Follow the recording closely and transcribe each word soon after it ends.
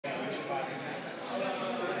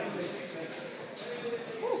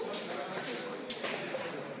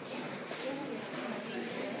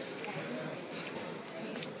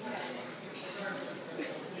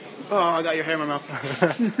Oh, I got your hair in my mouth.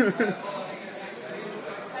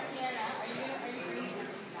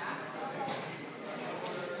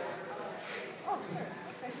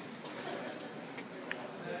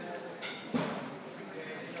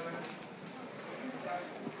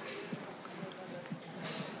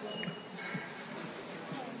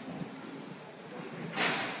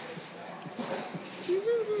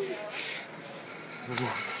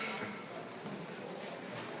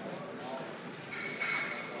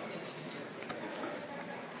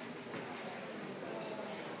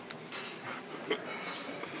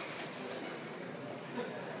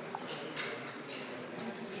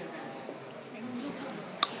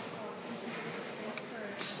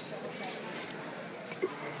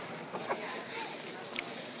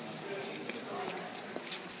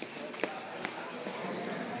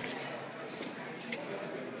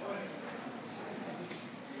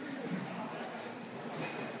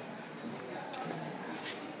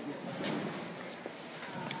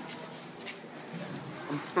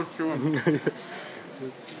 I'm so sure.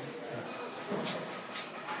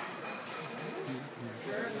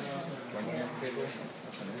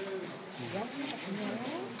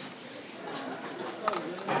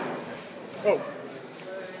 Oh.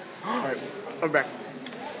 Alright, I'm back.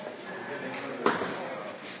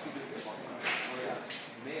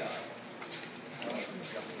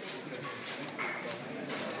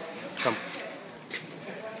 Come.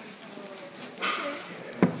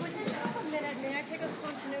 Would you have a minute? May I take a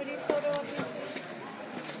continuity photo of you?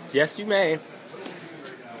 Yes, you may.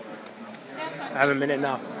 I have a minute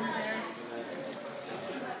now.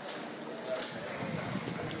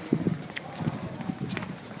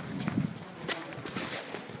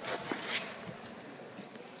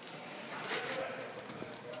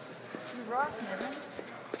 You rock, man.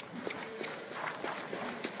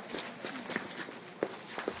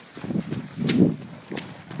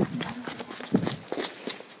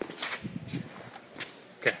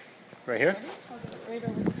 Okay, right here? Right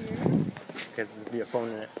over here. Because there'll be a phone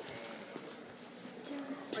in it.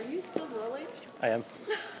 Are you still rolling? I am.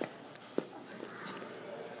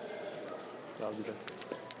 So I'll do this.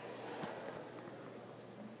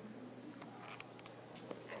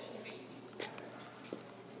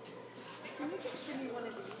 Can you just give me one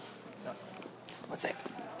of these? No. One sec.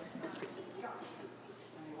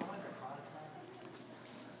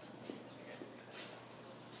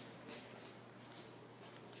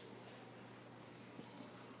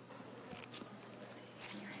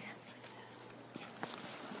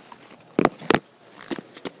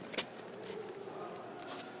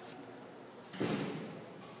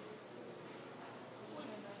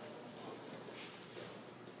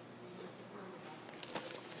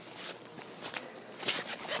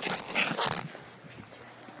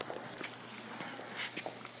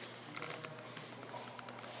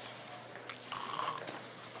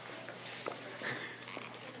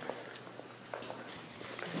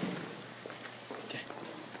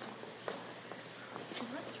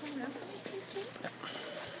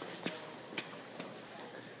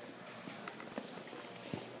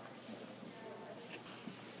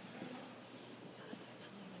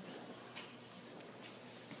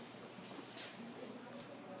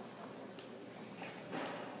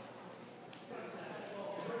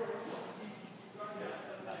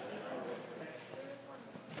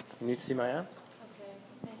 You need to see my abs? Okay,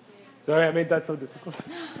 thank you. Sorry, I made that so difficult. So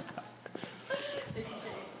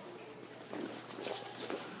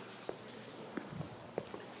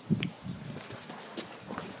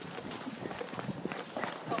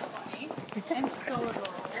funny. And so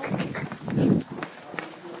adorable.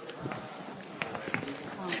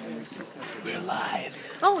 We're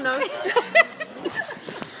live. Oh, no.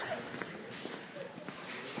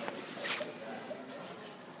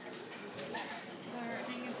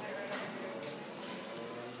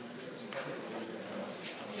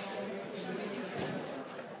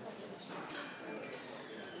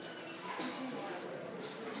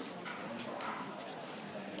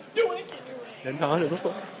 No,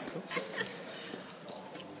 no.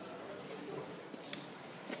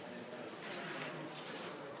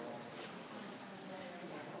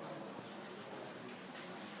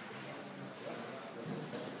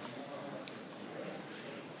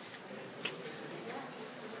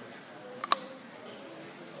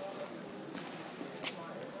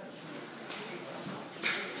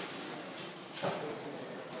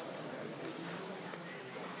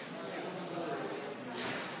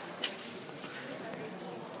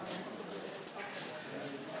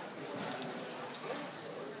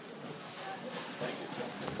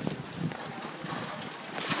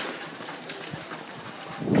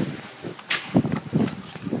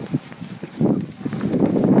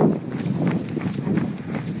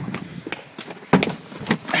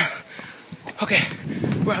 Okay,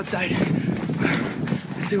 we're outside.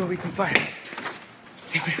 Let's see what we can find. Let's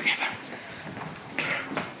see what we can find.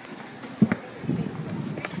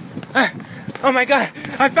 Oh my god,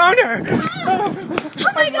 I found her! Oh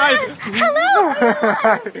my goodness! Hello!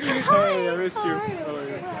 Hey, I missed you.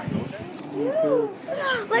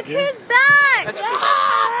 Look who's back!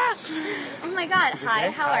 Oh my god,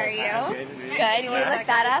 hi, how are you? Good, you look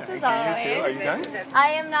badass as Are always. you done? I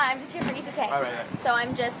am not, I'm just here for EPK. Alright. So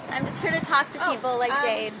I'm just here to talk to people like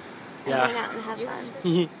Jade. And hang out and have fun.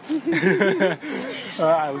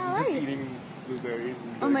 I was just eating blueberries.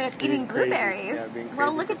 And Oh my gosh, eating crazy. blueberries? Yeah, being Well,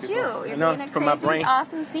 crazy look for at people. you. I You're know, being it's a from my crazy, brain.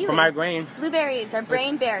 awesome seaweed. From my brain. Blueberries are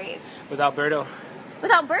brain berries. Without Berto.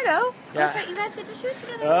 Without Berto? Yeah. That's right, you guys get to shoot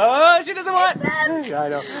together. Oh, she doesn't want. Friends. Yeah, I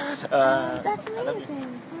know. That's I love you.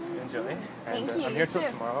 amazing. Enjoy. Thank And, you, I'm you here till too.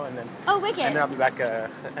 tomorrow, and then Oh, wicked. and then I'll be back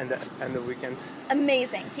end of the weekend.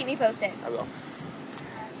 Amazing. Keep me posted. I will.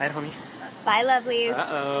 Night, homie. Bye, lovelies.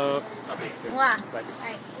 Uh-oh. Mwah. Bye. All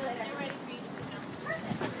right, see you later.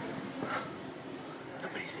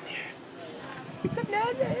 Nobody's in here. Except Nana.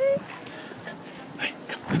 Alright,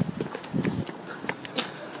 come on.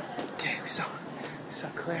 Okay, we saw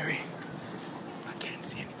Clary. I can't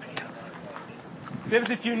see anybody else. Bibs,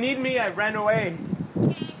 if you need me, I ran away.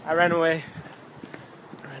 I ran away.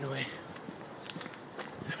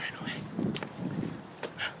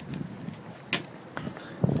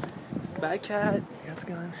 Bye, cat. Cat's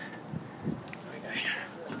gone. Okay.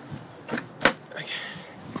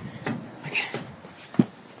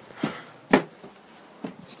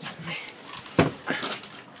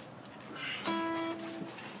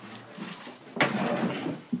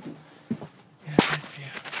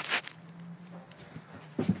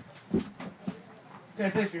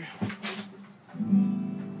 Thank you.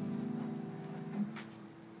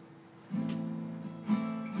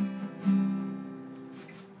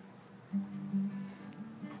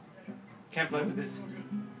 Can't play with this.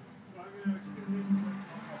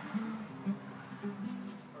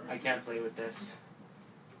 I can't play with this.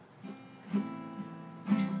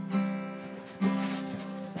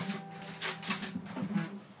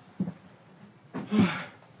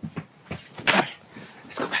 Alright,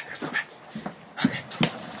 let's go back.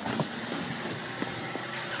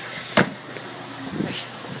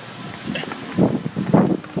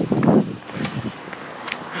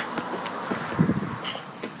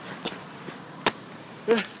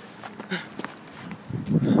 Okay.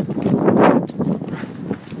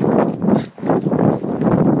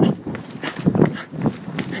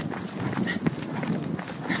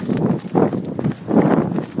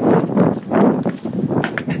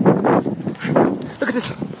 Look at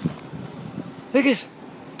this. Look at this.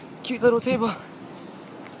 Cute little table.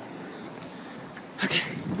 Okay.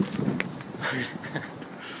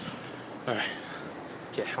 Alright.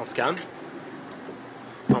 Okay, on se calme.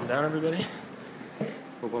 Calm down, everybody.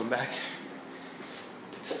 We're going back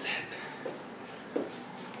to the set.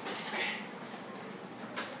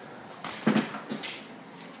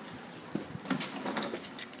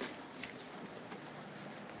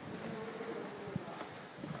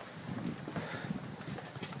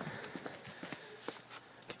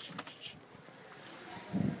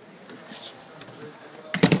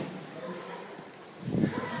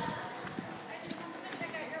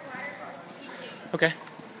 Okay.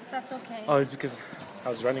 That's okay. Oh, it's because I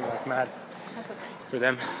was running like mad. That's okay. For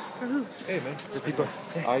them. For who? Hey man, The people.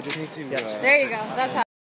 I just need to. There you go. That's how.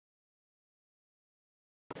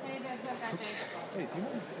 Hey, do you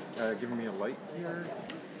mind giving me a light here?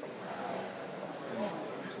 And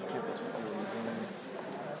just see what you're doing.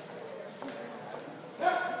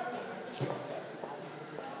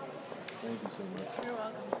 Thank you so much. You're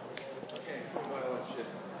welcome.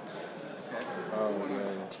 Oh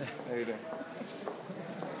man, how you doing?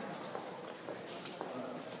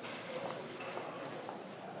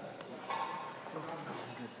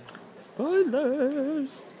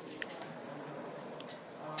 Spoilers.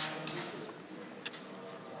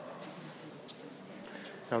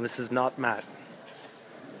 No, this is not Matt.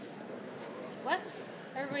 What?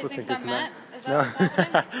 Everybody Who thinks think I'm it's Matt? Is that No. what's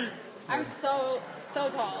happening? I'm so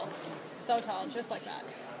tall. So tall, just like that.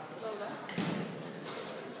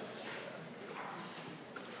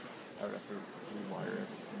 I would have to rewire it.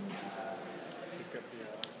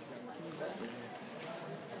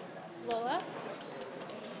 Lola?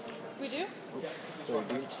 We do? So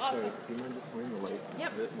do you mind just pointing the light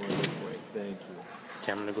Yep. a bit more this way? Thank you.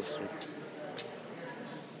 Okay, I'm gonna go through.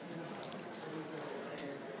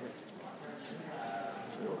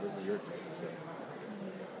 Well, this is your turn, so.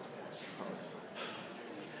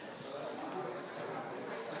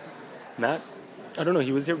 Matt? I don't know,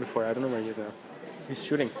 he was here before. I don't know where he is now. He's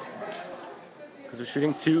shooting. Because we're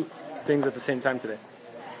shooting 2 things at the same time today.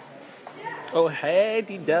 Oh, hey,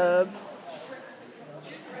 D-dubs.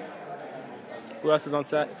 Who else is on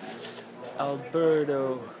set?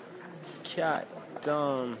 Alberto, Kat,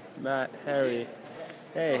 Dom, Matt, Harry.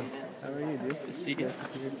 Hey, how are you, dude? Nice to see you.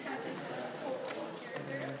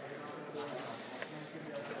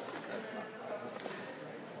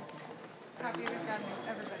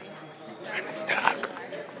 I'm stuck.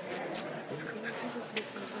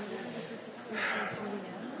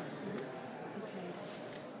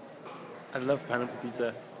 I love pineapple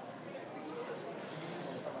pizza.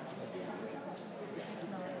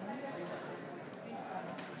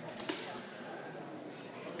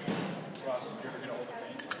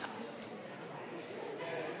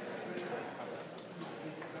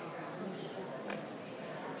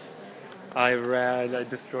 I ran, I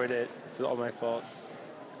destroyed it. It's all my fault.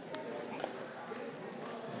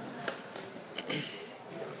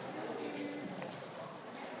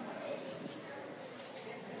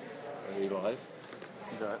 Are we live?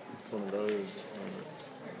 Yeah. It's one of those.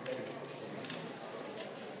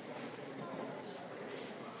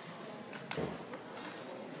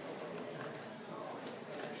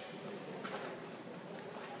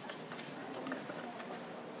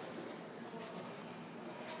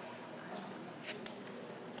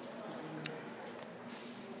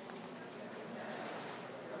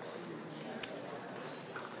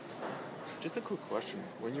 Just a quick question.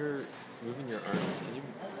 When you're moving your arms, can you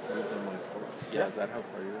move them like forward? Yeah, is that how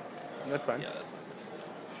far you're? That's fine. Yeah, that's nice.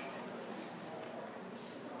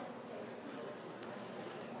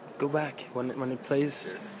 Go back. When it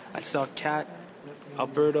plays, I saw Kat,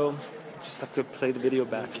 Alberto. Just have to play the video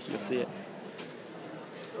back. You'll see it.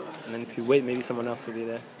 And then if you wait, maybe someone else will be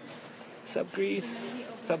there. What's up, Greece?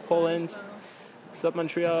 What's up, Poland? What's up,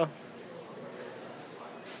 Montreal?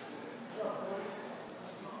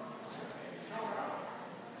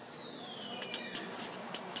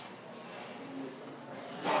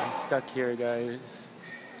 I'm stuck here, guys.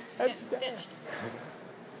 I'm stuck.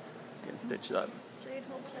 Getting stitched up.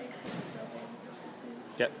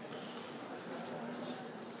 Yep.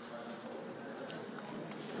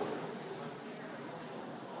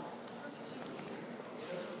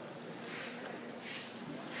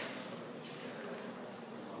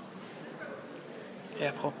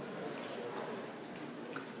 Yeah, Frau.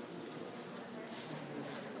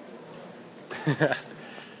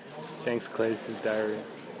 Thanks, Clay. This is diary.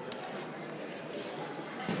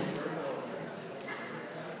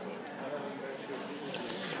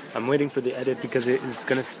 I'm waiting for the edit because it is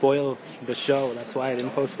going to spoil the show. That's why I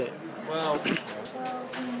didn't post it. Well, Look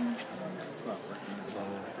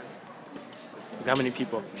how many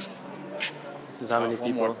people. This is how many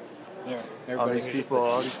one more. people. There. All these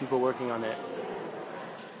people working on it.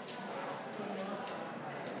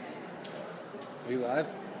 Are you live?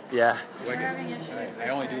 Yeah. I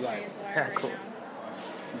only do live. Yeah, cool.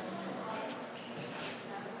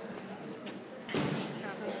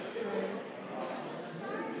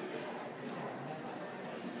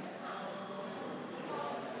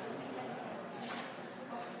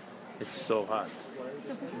 It's so hot.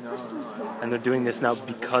 No. And they're doing this now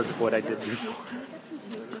because of what I did before.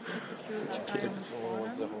 Such a kid.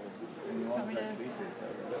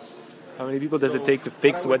 How many people does it take to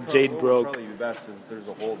fix what Jade broke? Probably best is there's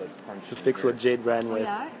a hole that's punched. To fix what Jade ran with.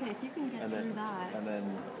 Yeah, okay, if you can get through that. And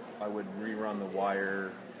then I would rerun the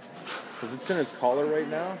wire because it's in his collar right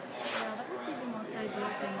now. Yeah, that would be the most ideal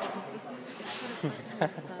thing because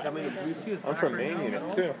I mean, we see his. I'm from Maine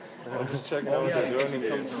unit too. I'm just checking out what they're doing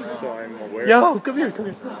so I'm aware. Yo, come here.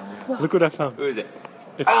 Look what I found. Who is it?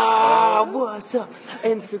 What's up,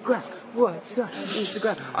 Instagram? What's up,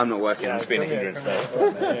 Instagram? I'm not working. I'm just being a hindrance though. If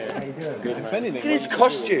anything, Look at his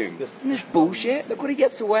costume. Isn't this bullshit? Look what he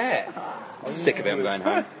gets to wear. I'm sick of it. I'm going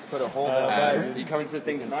home. put a hole down. You coming to the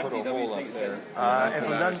thing tonight? Put a DW's hole thing up there. If I'm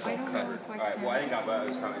done. Alright, well, I think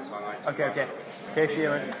Alberto's coming, so I might. Okay. Okay, see you,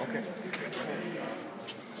 man. Okay.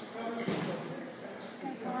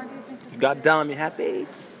 You got Dom, you happy?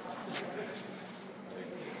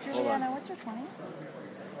 Juliana, what's your 20?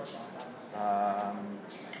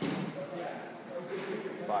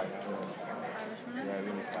 5. Yeah, I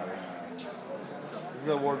think it's 5. This is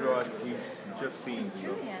a wardrobe we've just seen. So.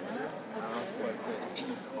 Juliana.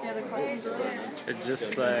 Yeah, the question just It's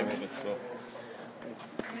just like.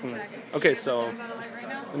 Okay, so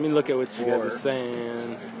let me look at what you guys are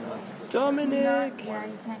saying. Dominic! Yeah,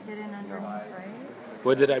 you can't get in underneath, right?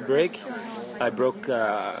 What did I break? I broke.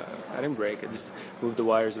 I didn't break. I just moved the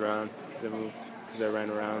wires around because I ran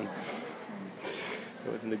around. It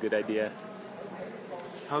wasn't a good idea.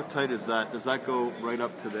 How tight is that? Does that go right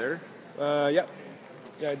up to there? Yeah,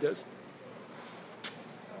 it does.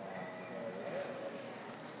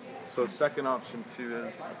 So second option too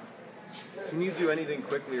is, can you do anything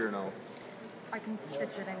quickly or no? I can stitch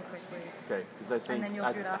it in quickly. Okay, because I think. And then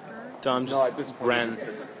you'll do it afterwards? Dom No, at just this point, ran.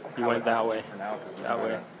 it's He went that way. for now. That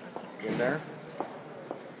way. In there.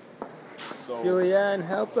 So Julianne,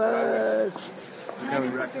 help us! I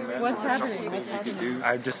would recommend. What's happening? Something you could do.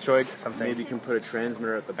 I destroyed something. Maybe you can put a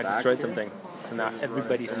transmitter at the I back. destroyed something. So now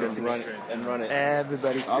everybody's And fixing run it. it. And run it.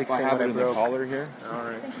 Everybody's Up, I fixing have what it I in the broke. collar here.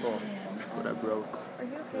 Alright, cool. That's what I broke.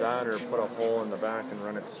 That or put a hole in the back and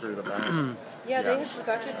run it through the back. Yeah, they had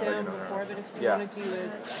stuck it down before, but if you Yeah. want to do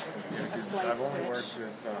a slight stitch,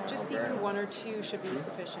 just even one or two should be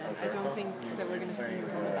sufficient. I don't think that we're going to see you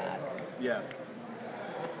from the back. Yeah.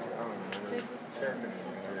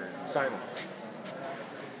 Simon.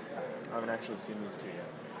 I haven't actually seen these two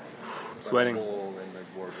yet. Sweating. Hole in the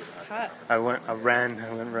board with that. Cut. I went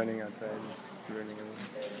running outside. Just running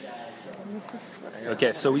away.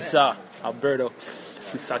 Okay, so we saw Alberto.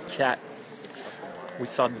 We saw Kat. We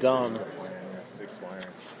saw Dom.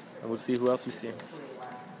 And we'll see who else we see.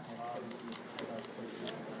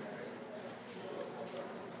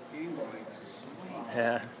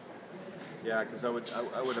 Yeah. Yeah, because I would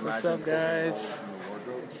imagine. What's up, guys?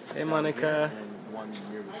 Hey, Monica. And one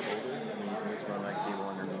near the shoulder, and then you can just run that cable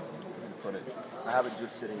underneath and put it. I have it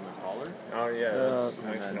just sitting in the collar. Oh yeah, So- it's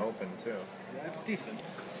nice and open too. It's decent.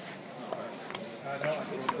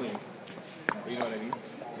 It's clean. You know what I mean?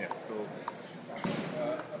 Yeah. So.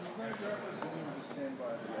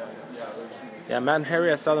 Yeah, Matt and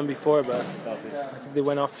Harry, I saw them before, but I think they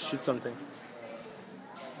went off to shoot something.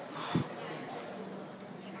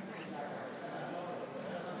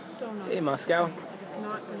 So nice. Hey, Moscow. It's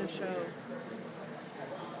not going to show.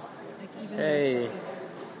 Like even Hey. this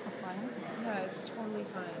is fine. Yeah, it's totally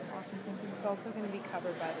fine. Awesome. It's also going to be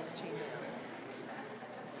covered by this chamber.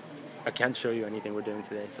 I can't show you anything we're doing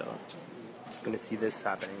today, so I'm just gonna see this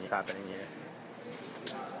happening. It's happening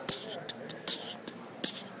here.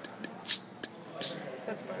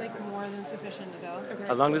 That's like more than sufficient to go.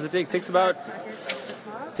 How long does it take? Takes about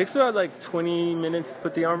like 20 minutes to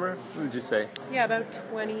put the armor. What would you say? Yeah, about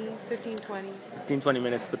 15, 20. 15, 20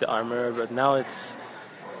 minutes to put the armor, but now it's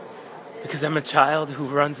because I'm a child who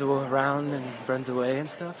runs around and runs away and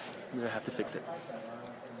stuff. I have to fix it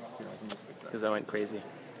because I went crazy.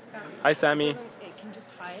 Hi, Sammy. It can just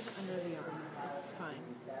hide under the armor. It's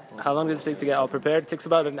fine. How long does it take to get all prepared? It takes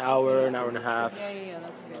about an hour and a half Yeah,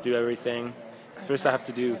 that's to good. do everything. 'Cause first I have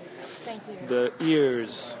to do Thank you. the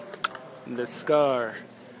ears, the scar,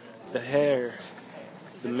 the hair,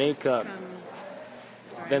 the makeup, Sorry,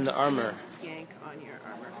 then I'm the just gonna armor. Yank on your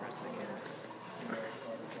armor for a second.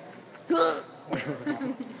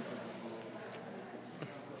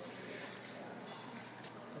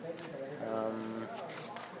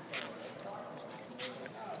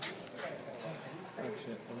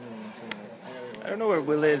 I don't know where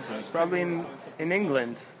Will is. Probably in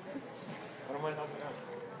England.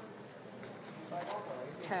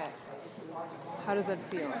 Okay. How does that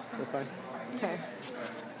feel? That's fine. Okay.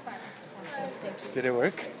 Did it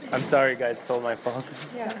work? I'm sorry, guys. It's all my fault.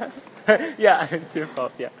 Yeah. Yeah, it's your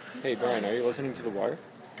fault. Yeah. Hey, Brian, are you listening to The Wire?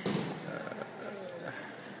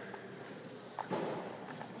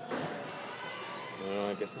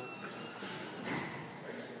 I guess not.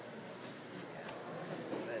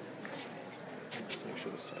 Let's make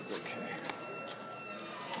sure this side's okay.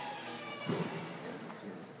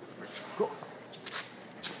 Cool.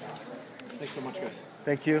 Thanks so much, guys.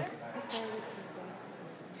 Thank you.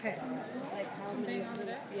 Okay.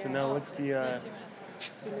 So now what's the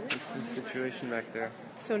situation back there?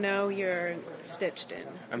 So now you're stitched in.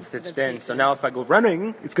 I'm instead of stitched in. taped So now if I go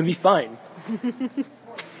running, it's gonna be fine.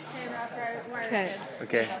 Okay.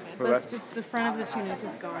 Okay. Let's just, the front of the tunic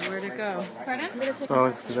is gone. Where'd it go? Pardon? Oh,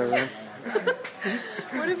 it's because I ran.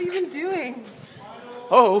 What have you been doing?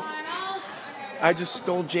 Oh, I just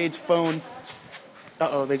stole Jade's phone.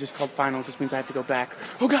 Uh-oh, they just called finals, which means I have to go back.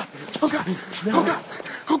 Oh, God! Oh, God! Oh, God!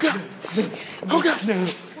 Oh, God! Oh, God! No.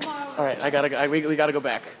 All right, we gotta go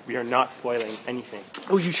back. We are not spoiling anything.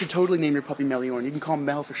 Oh, you should totally name your puppy Meliorn. You can call him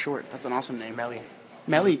Mel for short. That's an awesome name. Melly.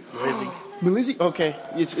 Melly. Lizzie. Melizzi? Okay,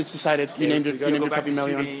 it's decided. You named We your gotta go back puppy to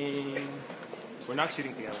Meliorn. shooting. We're not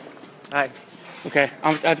shooting together. Hi. Okay,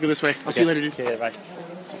 I have to go this way. I'll see you later, dude. Okay, bye.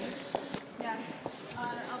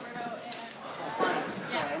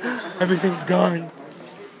 Everything's gone.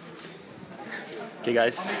 Okay,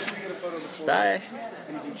 guys. Bye.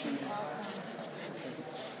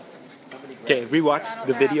 Okay, rewatch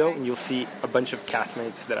the video and you'll see a bunch of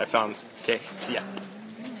castmates that I found. Okay, see ya.